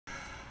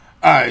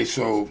All right,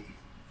 so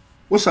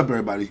what's up,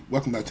 everybody?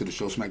 Welcome back to the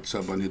show. Smack the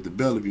sub button, hit the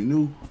bell if you're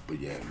new. But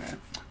yeah, man,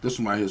 this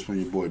one right here is from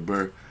your boy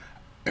Burr.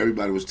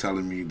 Everybody was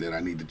telling me that I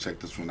need to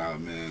check this one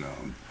out, man.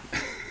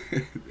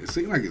 It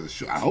seemed like it's a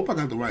short. I hope I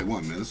got the right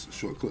one, man. It's a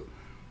short clip.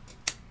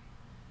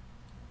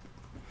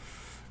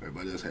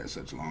 Everybody else had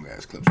such long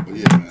ass clips, but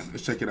yeah, man,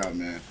 let's check it out,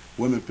 man.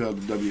 Women failed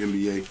the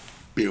WNBA.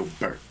 Bill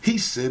Burr. He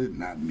said it,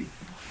 not me.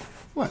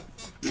 What?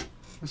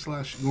 There's a lot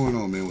of shit going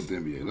on, man, with the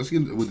NBA. Let's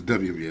get into, with the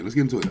WNBA. Let's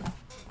get into it.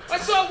 I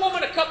saw a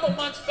woman a couple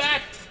months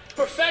back,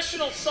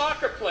 professional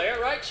soccer player,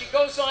 right? She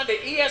goes on to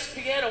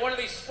ESPN or one of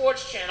these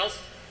sports channels,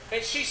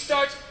 and she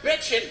starts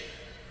bitching,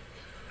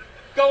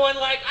 going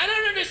like, I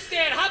don't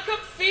understand, how come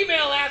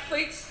female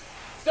athletes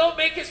don't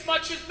make as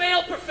much as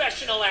male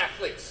professional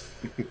athletes?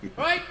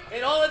 Right?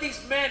 And all of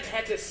these men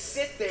had to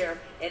sit there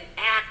and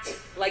act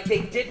like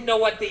they didn't know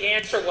what the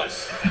answer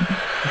was.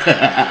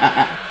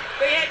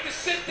 They had to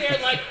sit there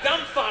like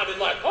dumbfounded,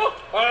 like, oh,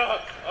 I don't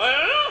know.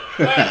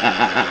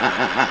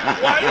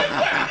 Why is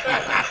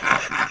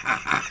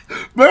that?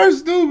 Very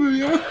stupid,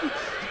 yo.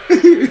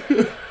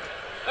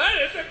 That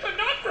is a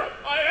conundrum.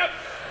 I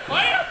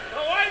have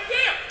no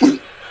idea.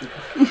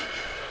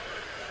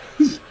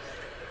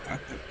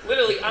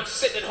 Literally, I'm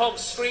sitting at home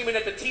screaming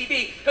at the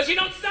TV because you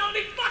don't sell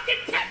any fucking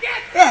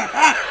tickets.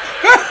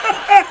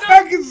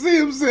 I can see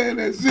him saying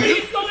that shit.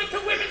 He's going to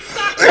women's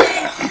soccer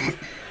games.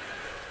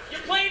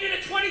 You're playing in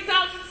a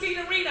 20,000 seat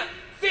arena.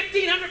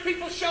 1,500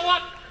 people show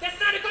up. That's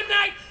not a good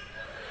night.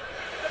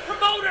 The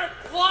promoter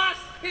lost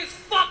his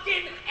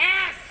fucking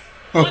ass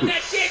on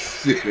that dick.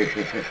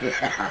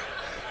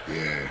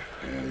 Yeah.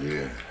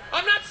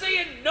 I'm not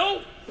saying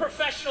no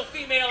professional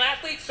female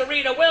athletes,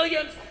 Serena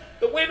Williams,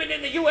 the women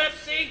in the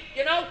UFC,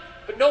 you know,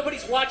 but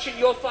nobody's watching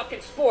your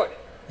fucking sport.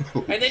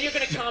 And then you're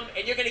gonna come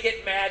and you're gonna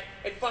get mad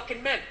at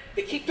fucking men.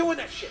 They keep doing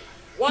that shit.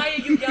 Why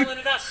are you yelling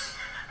at us?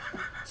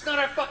 It's not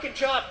our fucking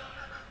job.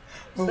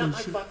 It's not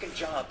my fucking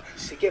job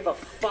to give a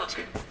fuck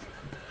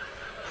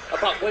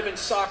about women's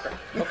soccer,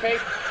 okay?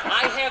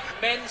 I have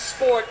men's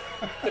sport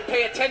to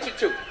pay attention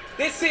to.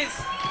 This is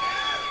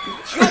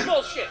your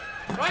bullshit,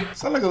 right?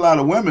 Sound like a lot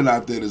of women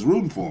out there that's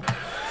rooting for him.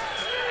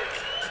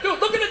 Dude,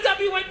 look at the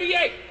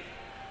WNBA.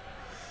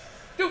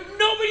 Dude,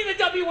 nobody in the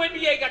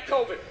WNBA got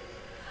COVID.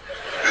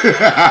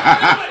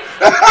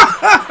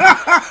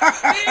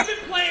 They've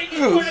been playing in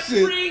front of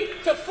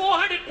 300 to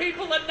 400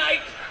 people a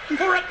night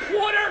for a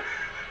quarter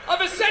of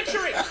a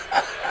century.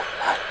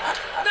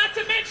 Not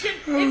to mention,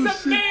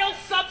 it's a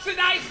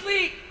male-subsidized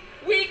league.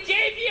 We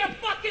gave you a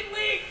fucking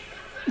league.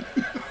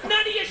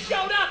 None of you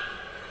showed up.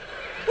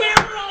 Where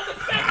are all the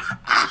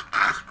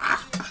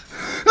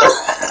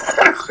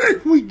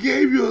fans? We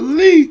gave you a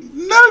league.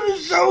 None of you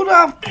showed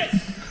up.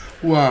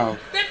 Wow.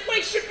 That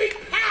place should be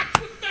packed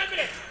with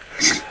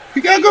feminists.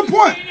 You got a good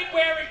point.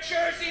 Wearing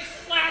jerseys,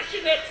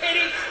 flashing their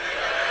titties,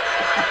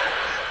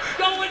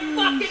 going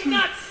fucking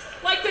nuts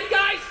like the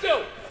guys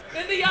do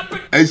in the upper.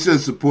 They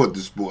should support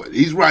the sport.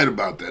 He's right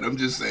about that. I'm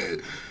just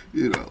saying,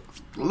 you know,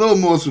 a little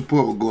more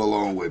support will go a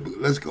long way. But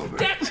let's go, man.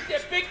 Their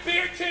big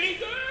beard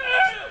titties.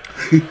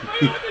 Am I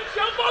on the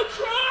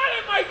jumbotron?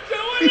 Am I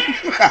doing it?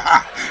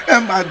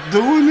 Am I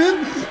doing it?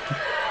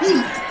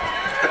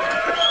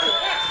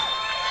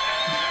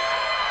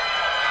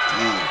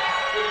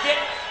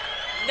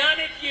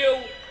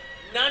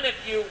 None of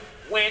you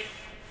went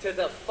to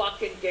the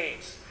fucking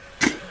games.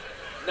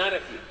 None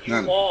of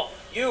you.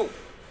 You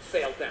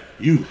failed them.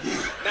 You.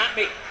 Not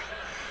me.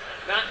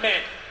 Not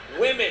men.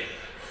 Women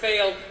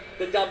failed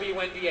the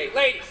WNBA.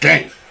 Ladies,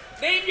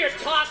 name your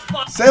top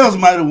five. Sales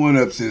might have went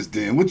up since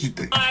then. What you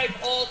think? 5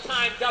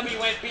 all-time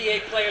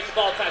WNBA players of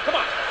all time. Come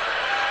on.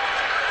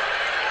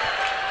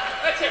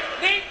 Let's hear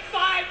it. Name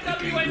 5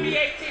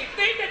 WNBA teams.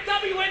 Name the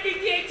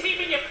WNBA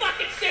team in your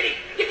fucking city.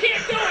 You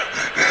can't do it.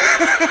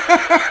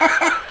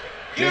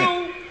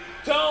 You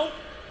don't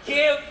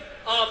give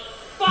a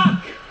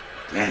fuck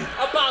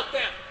about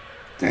them.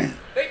 Damn.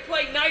 They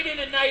play night in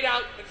and night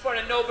out in front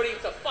of nobody.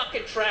 It's a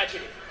fucking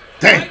tragedy.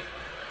 Damn.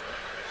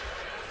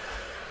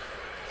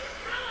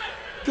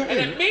 Right? And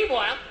then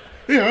meanwhile,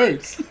 it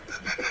hurts.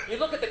 You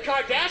look at the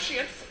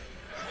Kardashians,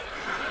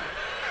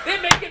 they're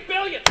making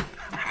billions.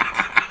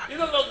 You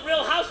look at those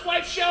Real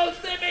Housewife shows,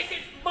 they're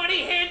making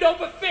money hand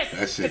over fist.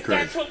 That shit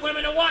crazy. That's what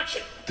women are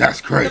watching. That's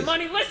crazy. The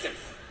money listens.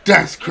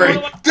 That's crazy.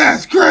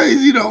 That's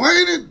crazy though,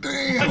 ain't it?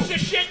 Damn. Watch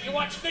this shit, you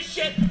watch this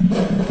shit.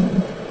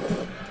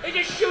 They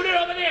just shoot it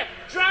over there,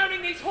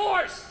 drowning these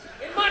whores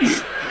in money. In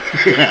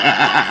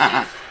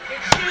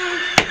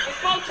shoes, in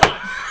Botox.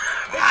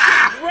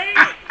 It's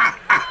raining.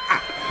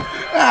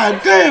 Ah,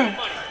 damn.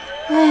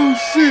 Oh,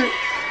 shit.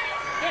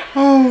 Yeah.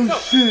 Oh, So,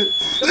 shit.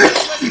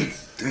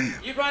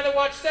 Damn. You'd rather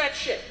watch that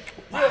shit.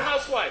 Real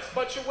Housewives,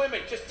 bunch of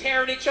women just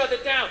tearing each other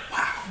down.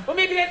 Wow. Well,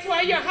 maybe that's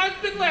why your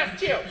husband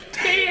left you.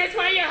 Maybe that's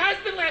why your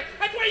husband left.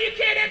 That's why you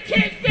can't have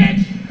kids,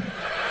 bitch.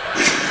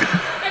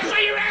 That's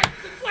why your ass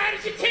is as flat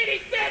as your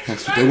titties, bitch.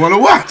 That's what they want to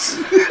watch.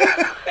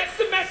 That's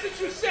the message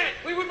you sent.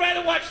 We would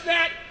rather watch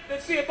that than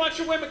see a bunch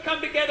of women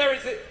come together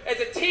as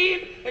a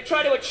team and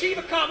try to achieve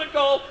a common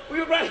goal. We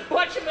would rather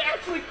watch them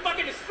actually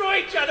fucking destroy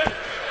each other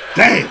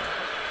Damn.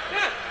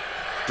 Yeah.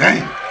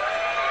 Damn.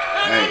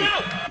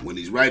 No. When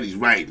he's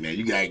right, man.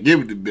 You gotta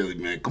give it to Billy,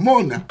 man. Come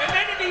on now. And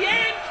then in the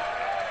end,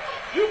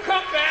 you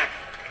come back,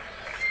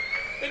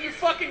 and you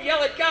fucking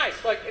yell at guys.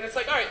 And it's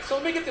like, all right, so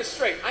let me get this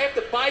straight. I have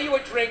to buy you a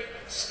drink,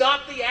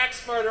 stop the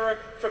axe murderer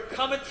from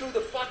coming through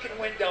the fucking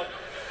window,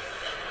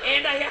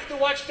 and I have to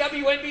watch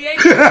WNBA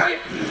for you?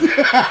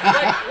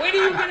 Like, when are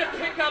you going to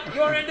pick up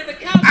your end of the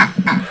couch?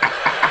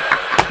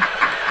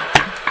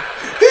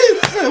 He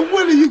said,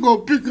 when are you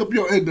going to pick up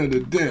your end of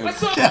the damn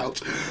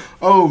couch?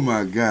 Oh,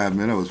 my God,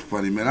 man. That was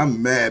funny, man.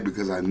 I'm mad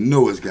because I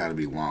know it's got to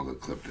be longer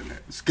clip than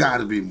that. It's got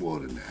to be more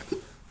than that.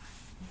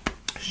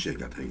 Shit,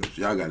 got to take.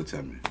 Y'all got to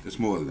tell me. It's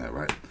more than that,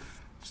 right?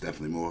 It's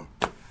definitely more.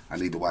 I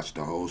need to watch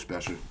the whole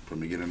special from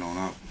beginning on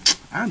out.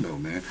 I know,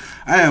 man.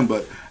 I am,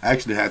 but I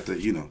actually have to,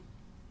 you know,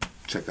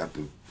 check out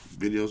the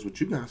videos with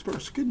you guys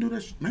first. You couldn't do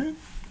that shit, man.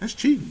 That's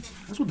cheating.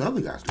 That's what the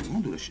other guys do.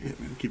 Don't do that shit,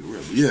 man. Keep it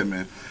real. But yeah,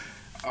 man.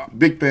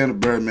 Big fan of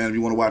Burr, man. If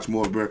you want to watch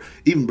more of Burr,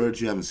 even Burr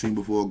you haven't seen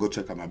before, go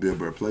check out my Bill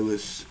Burr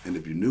playlist. And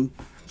if you're new,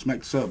 smack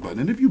the sub button.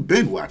 And if you've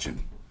been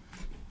watching,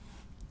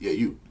 yeah,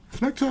 you.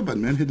 Smack the sub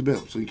button, man. Hit the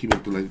bell so you keep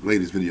up the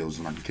latest videos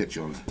and I can catch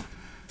you on the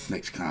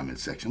next comment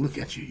section. Look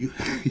at you.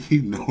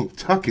 You know I'm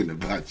talking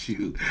about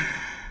you.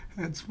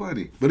 That's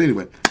funny. But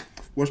anyway,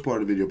 worst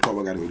part of the video,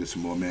 probably I got to go get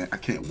some more, man. I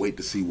can't wait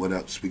to see what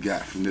else we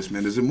got from this,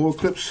 man. Is there more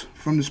clips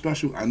from the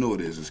special? I know it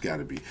is. It's got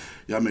to be.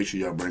 Y'all make sure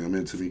y'all bring them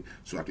in to me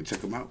so I can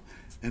check them out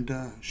and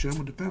share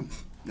them with the family.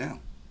 Now,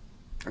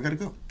 I got to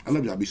go. I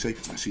love y'all. Be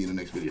safe. I'll see you in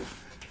the next video.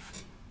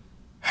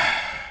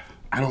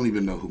 I don't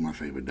even know who my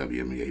favorite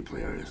WNBA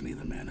player is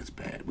neither, man. It's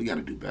bad. We got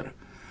to do better.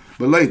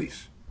 But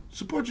ladies,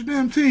 support your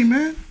damn team,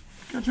 man.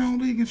 Got your own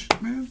league and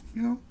shit, man.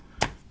 You know,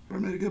 Burr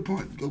made a good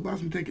point. Go buy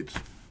some tickets.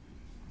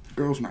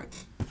 Girls' night.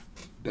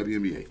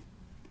 WNBA.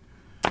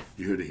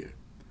 You heard it here.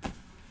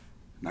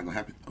 Not gonna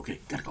happen? Okay,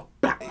 gotta go.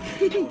 Bye.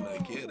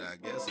 Kid, I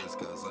guess it's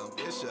cause I'm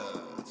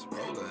vicious.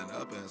 Rolling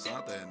up in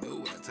something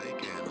new and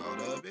taking all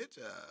the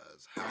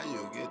bitches. How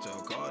you get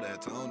your car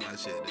that tone? That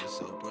shit is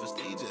so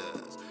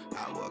prestigious.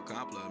 I would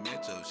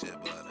compliment your shit,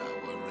 but I